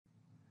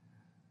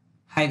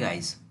Hi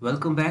guys,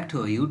 welcome back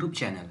to our YouTube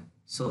channel.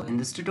 So in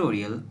this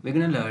tutorial, we're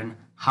going to learn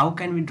how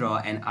can we draw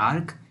an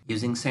arc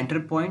using center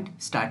point,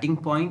 starting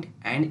point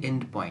and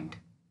end point.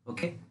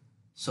 Okay,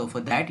 so for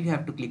that you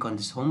have to click on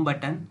this home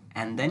button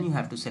and then you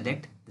have to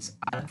select this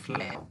arc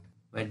flyout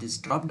where this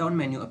drop down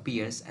menu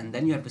appears, and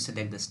then you have to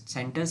select the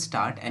center,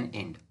 start and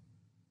end.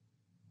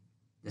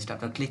 Just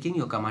after clicking,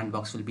 your command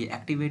box will be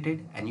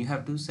activated and you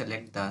have to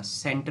select the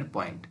center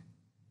point.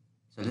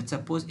 So let's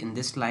suppose in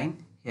this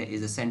line here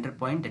is the center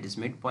point, that is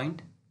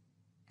midpoint,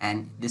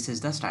 and this is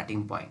the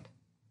starting point.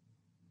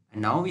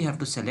 And now we have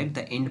to select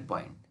the end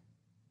point.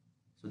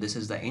 So this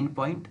is the end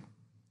point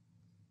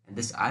and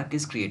this arc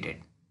is created.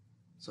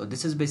 So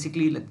this is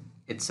basically,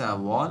 it's a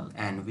wall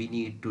and we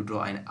need to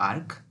draw an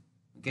arc,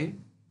 okay,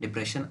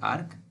 depression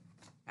arc,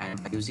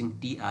 and by using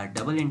TR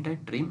double enter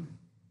trim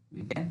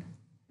we can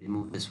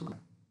remove this one.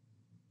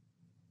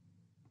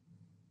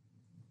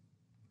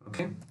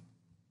 Okay,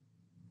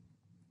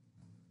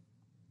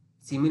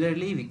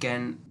 similarly we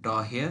can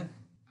draw here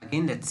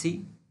again. Let's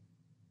see,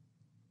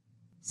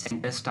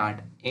 center,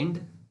 start,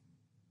 end,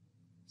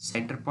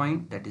 center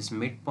point, that is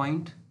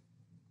midpoint,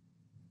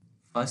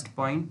 first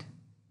point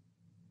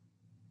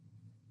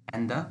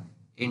and the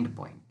end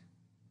point.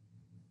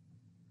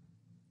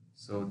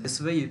 So this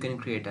way you can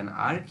create an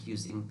arc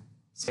using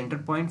center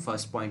point,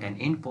 first point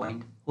and end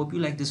point. Hope you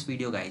like this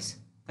video guys.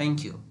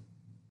 Thank you.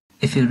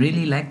 If you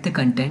really like the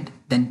content,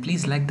 then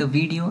please like the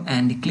video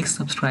and click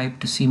subscribe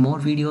to see more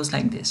videos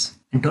like this.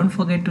 And don't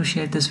forget to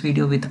share this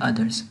video with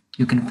others.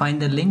 You can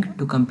find the link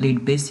to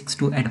complete basics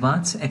to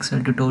advanced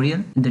Excel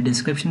tutorial in the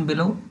description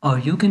below, or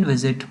you can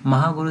visit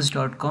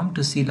mahagurus.com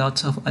to see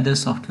lots of other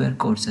software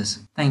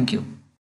courses. Thank you.